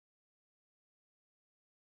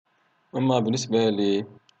أما بالنسبة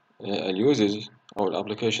لليوزز أو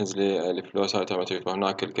الابليكيشنز للفلو سايتومتري،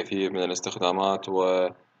 فهناك الكثير من الاستخدامات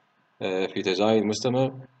وفي تزايد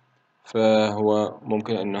مستمر. فهو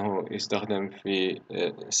ممكن أنه يستخدم في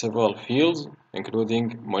several fields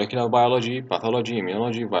including molecular biology, pathology,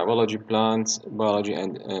 immunology, virology, plants biology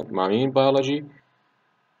and marine biology.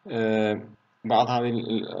 بعض هذه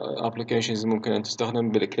الابليكيشنز ممكن أن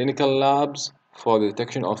تستخدم بالclinical labs for the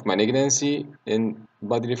detection of malignancy in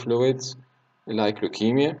bodily fluids like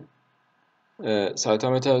leukemia.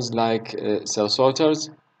 Cytometers like cell sorters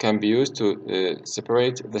can be used to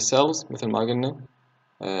separate the cells مثل ما قلنا.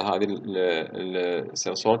 هذه ال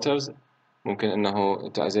cell sorters ممكن أنه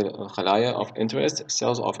تعزل الخلايا of interest,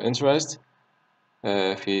 cells of interest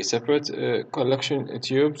في separate collection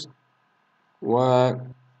tubes. و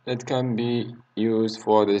it can be used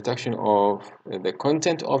for the detection of the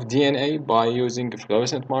content of DNA by using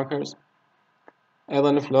fluorescent markers. أيضا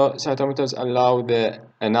الفلو cytometers allow the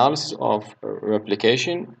analysis of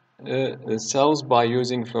replication cells by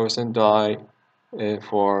using fluorescent dye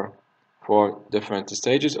for different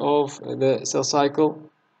stages of the cell cycle.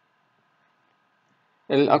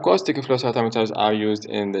 Acoustic flow cytometers are used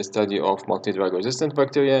in the study of multi-drug resistant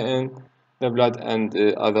bacteria in the blood and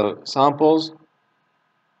other samples,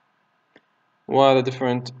 while the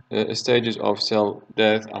different stages of cell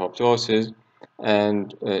death, apoptosis, and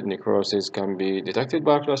necrosis can be detected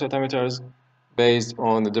by flow cytometers based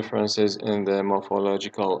on the differences in the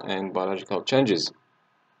morphological and biological changes.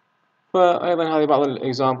 فأيضا هذه بعض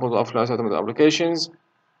examples of flow cytometer applications.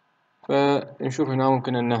 فنشوف هنا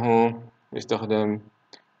ممكن أنه يستخدم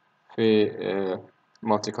في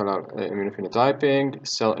multicolor immunophenotyping,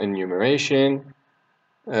 cell enumeration,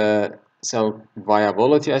 cell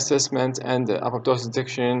viability assessment and apoptosis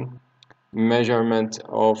detection, measurement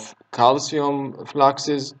of calcium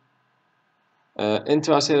fluxes,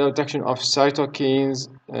 intracellular detection of cytokines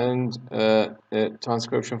and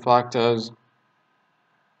transcription factors,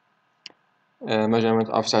 measurement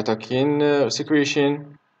of cytokine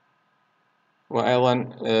secretion، وأيضا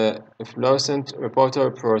fluorescent reporter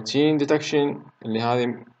protein detection اللي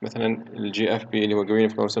هذه مثلا GFP اللي هو green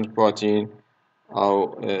fluorescent protein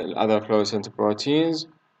أو other fluorescent proteins.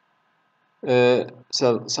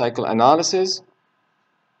 cell cycle analysis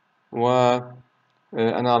و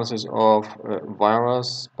analysis of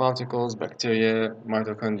virus particles, bacteria,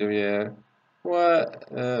 mitochondria،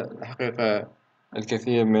 والحقيقة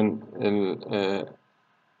الكثير من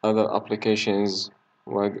other applications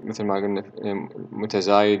ومثل ما قلنا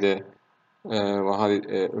متزايدة. وهذه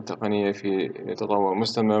التقنية في تطور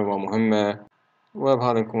مستمر ومهمة.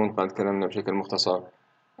 وبهذا نكون قد تكلمنا بشكل مختصر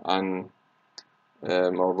عن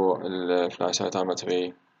موضوع الفلاش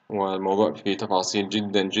سايتومتري، والموضوع فيه تفاصيل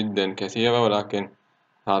جدا جدا كثيرة، ولكن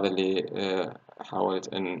هذا اللي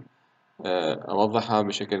حاولت أن أوضحها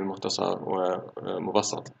بشكل مختصر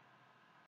ومبسط.